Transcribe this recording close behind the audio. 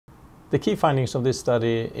The key findings of this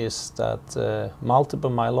study is that multiple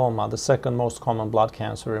myeloma, the second most common blood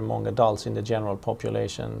cancer among adults in the general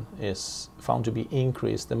population, is found to be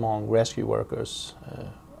increased among rescue workers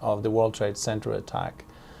of the World Trade Center attack.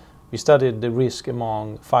 We studied the risk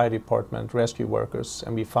among fire department rescue workers,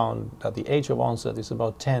 and we found that the age of onset is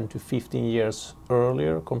about 10 to 15 years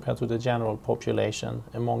earlier compared to the general population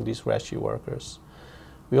among these rescue workers.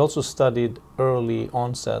 We also studied early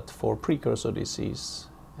onset for precursor disease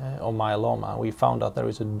of myeloma. We found that there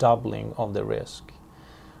is a doubling of the risk.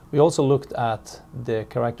 We also looked at the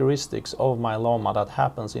characteristics of myeloma that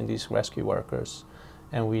happens in these rescue workers,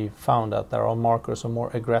 and we found that there are markers of more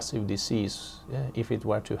aggressive disease if it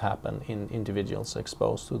were to happen in individuals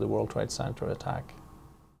exposed to the World Trade Center attack.